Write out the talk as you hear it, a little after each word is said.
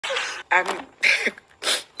I'm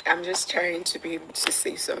I'm just trying to be able to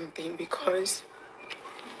say something because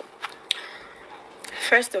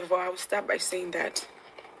first of all, I'll start by saying that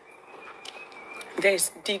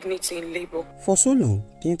there's dignity in labor. For so long,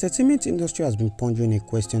 the entertainment industry has been pondering a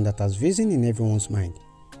question that has risen in everyone's mind.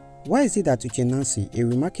 Why is it that Uche Nancy, a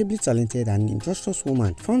remarkably talented and industrious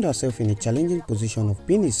woman, found herself in a challenging position of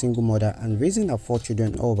being a single mother and raising her 4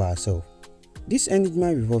 children all by herself? This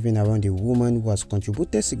enigma revolving around a woman who has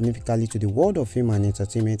contributed significantly to the world of film and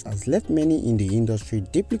entertainment has left many in the industry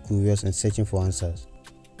deeply curious and searching for answers.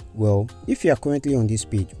 Well, if you are currently on this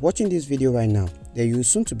page watching this video right now, then you will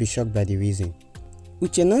soon to be shocked by the reason.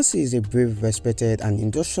 Uche Nancy is a brave, respected and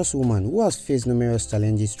industrious woman who has faced numerous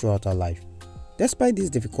challenges throughout her life. Despite these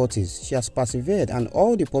difficulties, she has persevered and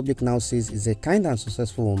all the public now sees is a kind and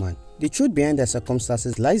successful woman. The truth behind her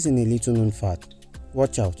circumstances lies in a little known fact.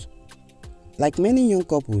 Watch out. Like many young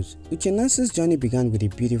couples, Uche Nancy's journey began with a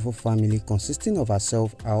beautiful family consisting of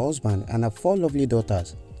herself, her husband and her 4 lovely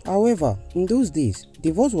daughters. However, in those days,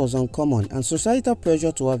 divorce was uncommon and societal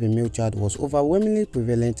pressure to have a male child was overwhelmingly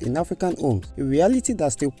prevalent in African homes, a reality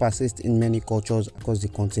that still persists in many cultures across the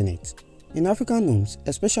continent. In African homes,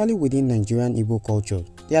 especially within Nigerian Igbo culture,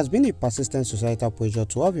 there has been a persistent societal pressure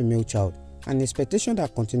to have a male child, an expectation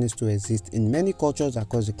that continues to exist in many cultures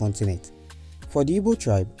across the continent. For the Igbo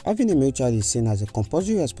tribe, having a male child is seen as a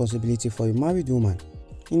compulsory responsibility for a married woman.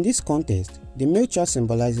 In this context, the male child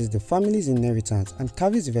symbolizes the family's inheritance and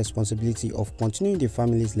carries the responsibility of continuing the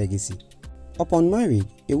family's legacy. Upon marriage,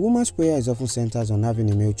 a woman's prayer is often centered on having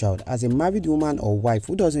a male child, as a married woman or wife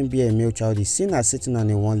who doesn't bear a male child is seen as sitting on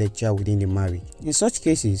a one-leg chair within the marriage. In such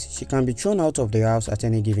cases, she can be thrown out of the house at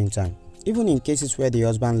any given time. Even in cases where the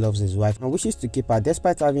husband loves his wife and wishes to keep her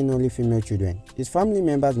despite having only female children, his family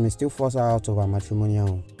members may still force her out of her matrimonial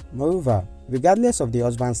home. Moreover, regardless of the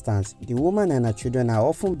husband's stance, the woman and her children are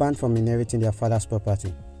often banned from inheriting their father's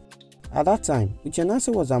property. At that time, Uche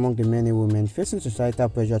Nancy was among the many women facing societal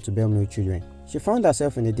pressure to bear male children. She found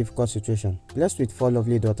herself in a difficult situation, blessed with 4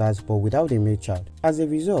 lovely daughters but without a male child. As a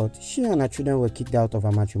result, she and her children were kicked out of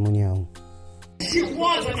her matrimonial home. She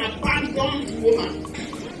was an abandoned woman.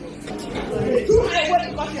 Threw her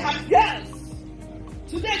away because she had girls.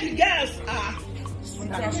 Today the girls are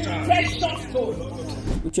precious gold.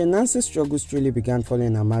 Uche Nancy's struggles truly began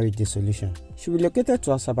following her marriage dissolution. She relocated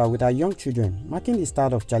to Asaba with her young children, marking the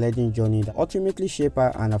start of a challenging journey that ultimately shaped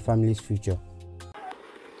her and her family's future.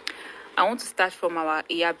 I want to start from our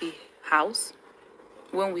Iyabi house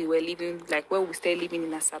when we were living, when we started living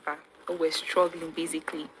in Asaba. We were struggling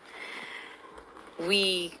basically.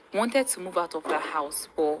 We wanted to move out of the house,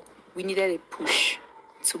 but we needed a push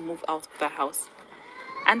to move out of the house.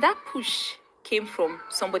 And that push came from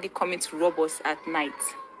somebody coming to rob us at night.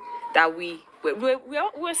 That we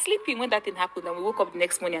were sleeping when that thing happened, and we woke up the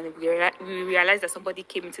next morning and we realized that somebody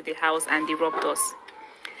came into the house and they robbed us.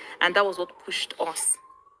 And that was what pushed us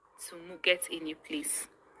to get a new place,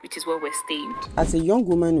 which is where we're staying. As a young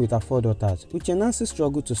woman with her 4 daughters, Uche Nancy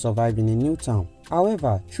struggled to survive in a new town.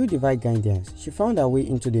 However, through divine guidance, she found her way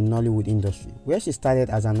into the Nollywood industry, where she started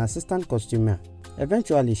as an assistant costumer.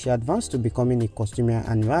 Eventually, she advanced to becoming a costumer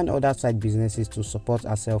and ran other side businesses to support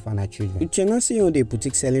herself and her children. Uche Nancy owned a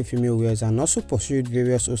boutique selling female wears and also pursued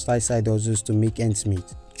various hostile side hustles to make ends meet.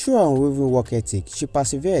 Through her unwavering work ethic, she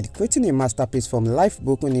persevered, creating a masterpiece from life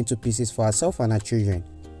broken into pieces for herself and her children.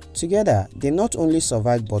 Together, they not only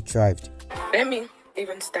survived but thrived. Let me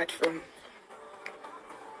even start from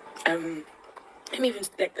let me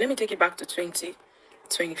take it back to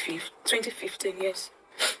 2015, yes.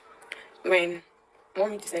 When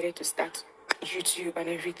mommy decided to start YouTube and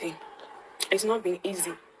everything. It's not been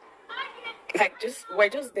easy. We're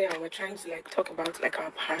just there and we're trying to talk about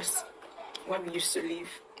our past, where we used to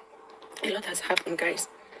live. A lot has happened, guys.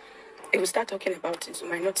 If we start talking about it, we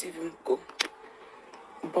might not even go.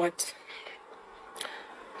 But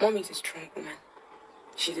mommy is a strong woman.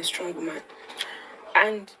 She's a strong woman.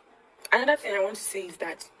 And another thing I want to say is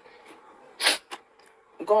that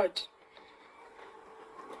God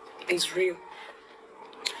is real.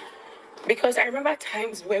 Because I remember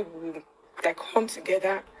times where we would come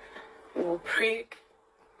together, we will pray,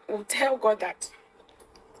 we will tell God that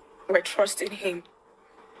we're trusting Him.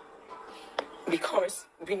 Because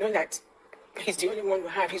we know that He's the only one we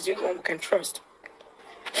have, He's the only one we can trust.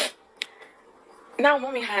 Now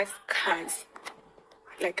mommy has cars.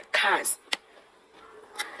 Cars.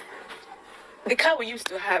 The car we used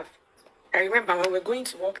to have, I remember when we were going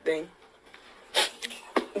to work then,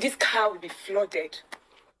 this car would be flooded.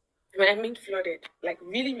 When I mean flooded,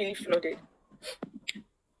 really, really flooded.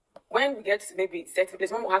 When we get to maybe certain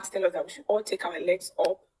place, mom will have to tell us that we should all take our legs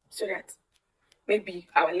up so that maybe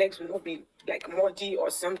our legs will not be like muddy or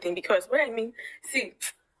something. Because what I mean, see,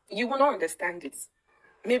 you will not understand it.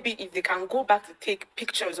 Maybe if they can go back to take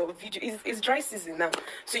pictures or video, it's dry season now,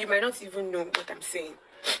 so you might not even know what I'm saying.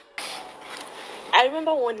 I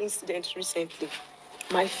remember one incident recently,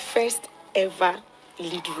 my first ever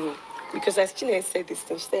lead role, because as Chinese said this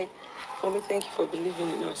thing, she said, "Mommy, thank you for believing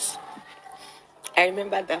in us." I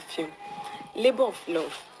remember that film, Labor of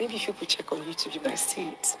Love. Maybe if you could check on YouTube, you might see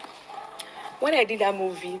it. When I did that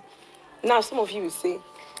movie, now some of you will say,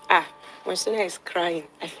 when Sonia is crying,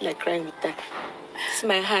 I feel like crying with her. It's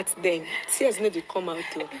my heart then. Tears need to come out.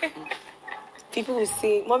 People will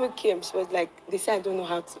say, Mommy came, she was like, they say I don't know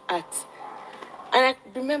how to act. And I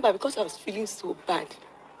remember, because I was feeling so bad,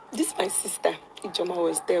 this my sister, Ijoma,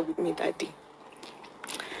 was there with me that day.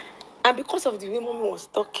 And because of the way Mommy was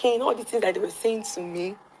talking, all the things that they were saying to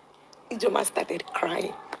me, Ijoma started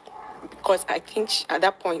crying. Because I think at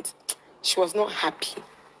that point, she was not happy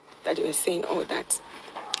that they were saying all that.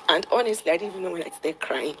 And honestly, I didn't even know when I started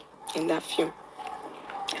crying in that film.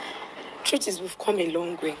 Truth is, we've come a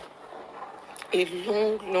long way. A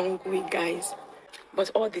long, long way, guys.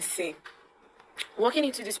 But all the same, walking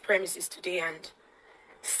into this premises today and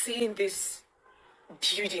seeing this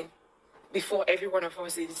building before every one of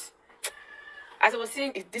us is, as I was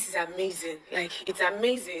saying, this is amazing. Like, it's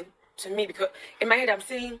amazing to me, because in my head I'm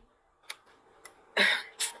saying,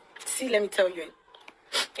 see, let me tell you,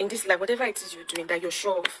 in this life, whatever it is you're doing that you're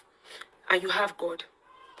sure of and you have God,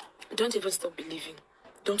 don't even stop believing.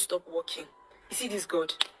 Don't stop working. You see this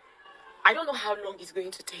God, I don't know how long it's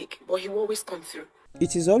going to take, but he will always come through.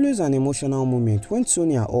 It is always an emotional moment when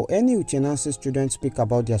Sonia or any Uche students speak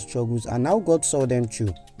about their struggles and how God saw them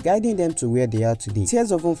through, guiding them to where they are today.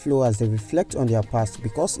 Tears often flow as they reflect on their past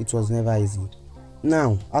because it was never easy.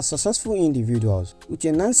 Now, as successful individuals,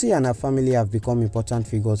 Uche and her family have become important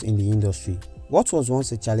figures in the industry. What was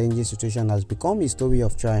once a challenging situation has become a story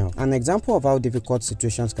of triumph, an example of how difficult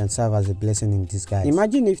situations can serve as a blessing in disguise.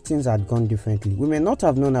 Imagine if things had gone differently. We may not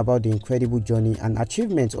have known about the incredible journey and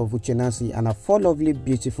achievements of Uche and her 4 lovely,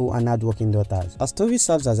 beautiful and hardworking daughters. Her story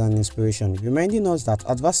serves as an inspiration, reminding us that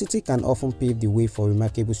adversity can often pave the way for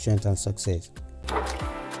remarkable strength and success.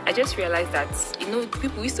 I just realized that,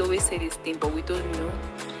 people used to always say this thing, but we don't know.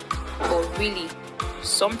 But really,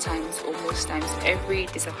 sometimes or most times, every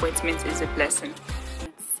disappointment is a blessing.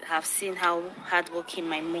 I've seen how hardworking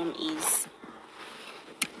my mom is.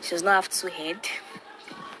 She does not have 2 heads.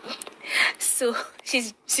 So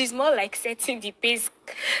she's more like setting the pace.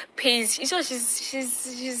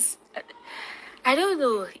 She's I don't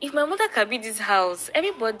know. If my mother can be this house,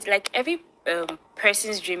 everybody, like every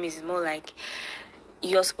person's dream is more like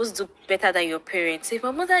you're supposed to do better than your parents. So if my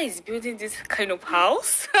mother is building this kind of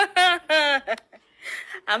house,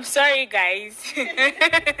 I'm sorry, guys.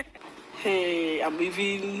 Hey, I'm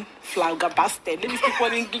even flabbergasted. Let me speak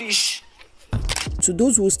one English. To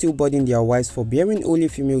those who still burden their wives for bearing only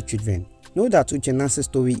female children, know that Uche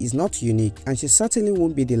story is not unique and she certainly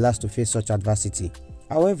won't be the last to face such adversity.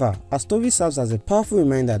 However, her story serves as a powerful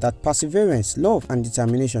reminder that perseverance, love and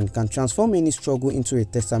determination can transform any struggle into a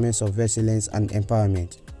testament of resilience and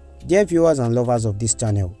empowerment. Dear viewers and lovers of this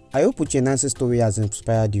channel, I hope Uche story has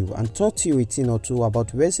inspired you and taught you a thing or two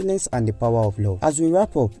about resilience and the power of love. As we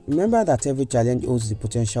wrap up, remember that every challenge holds the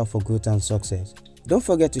potential for growth and success. Don't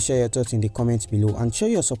forget to share your thoughts in the comments below and show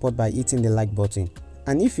your support by hitting the like button.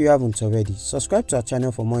 And if you haven't already, subscribe to our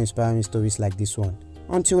channel for more inspiring stories like this one.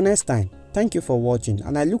 Until next time, thank you for watching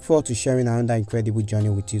and I look forward to sharing another incredible journey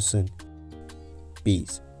with you soon.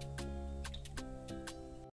 Peace.